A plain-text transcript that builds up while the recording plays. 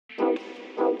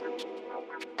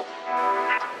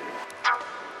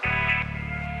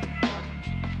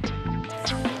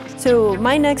So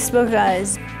my next book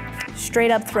is straight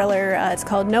up thriller. It's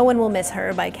called No One Will Miss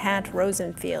Her by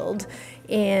Rosenfield.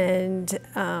 And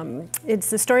it's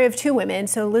the story of two women.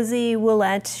 So Lizzie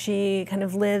Willette, she kind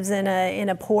of lives in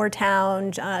a poor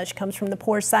town. She comes from the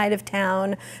poor side of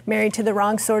town, married to the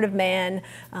wrong sort of man.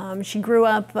 She grew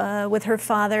up with her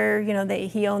father. You know,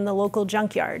 he owned the local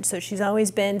junkyard. So she's always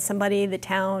been somebody the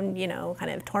town, you know,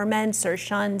 kind of torments or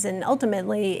shuns and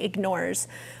ultimately ignores.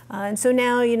 And so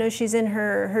now, you know, she's in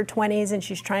her 20s and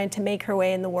she's trying to make her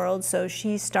way in the world. So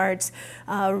she starts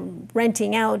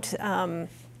renting out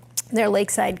their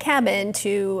lakeside cabin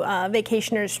to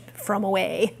vacationers from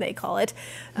away, they call it.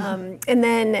 And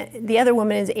then the other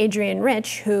woman is Adrienne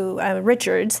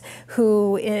Richards,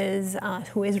 who is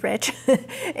rich.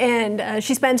 And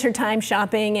she spends her time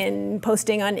shopping and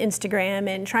posting on Instagram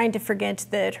and trying to forget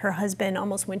that her husband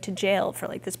almost went to jail for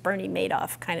like this Bernie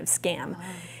Madoff kind of scam. Wow.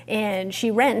 And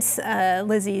she rents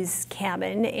Lizzie's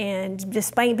cabin, and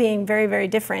despite being very, very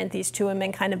different, these two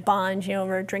women kind of bond, you know,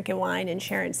 over drinking wine and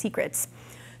sharing secrets.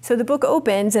 So the book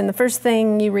opens, and the first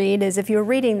thing you read is, if you're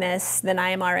reading this, then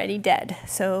I am already dead.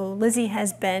 So Lizzie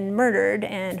has been murdered,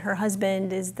 and her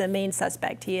husband is the main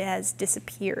suspect. He has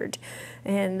disappeared.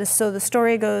 And so the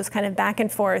story goes kind of back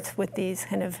and forth with these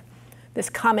kind of this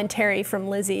commentary from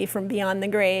Lizzie from beyond the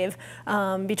grave,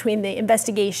 between the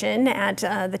investigation at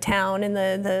the town and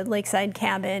the lakeside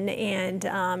cabin, and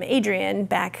Adrienne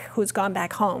who's gone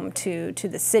back home to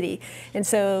the city. And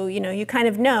so, you know, you kind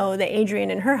of know that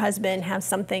Adrienne and her husband have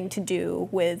something to do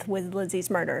with Lizzie's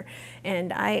murder.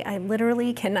 And I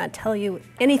literally cannot tell you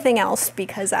anything else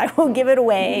because I will give it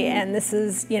away. And this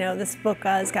is, you know, this book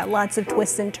has got lots of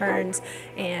twists and turns,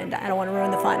 and I don't want to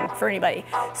ruin the fun for anybody.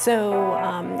 So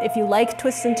if you like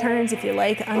twists and turns, if you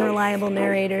like unreliable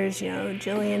narrators, you know,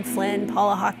 Gillian Flynn,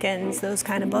 Paula Hawkins, those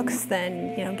kind of books,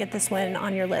 then, you know, get this one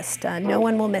on your list. No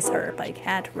One Will Miss Her by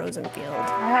Rosenfield.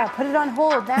 Yeah, put it on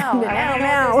hold now.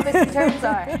 Now. What those twists and turns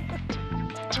are.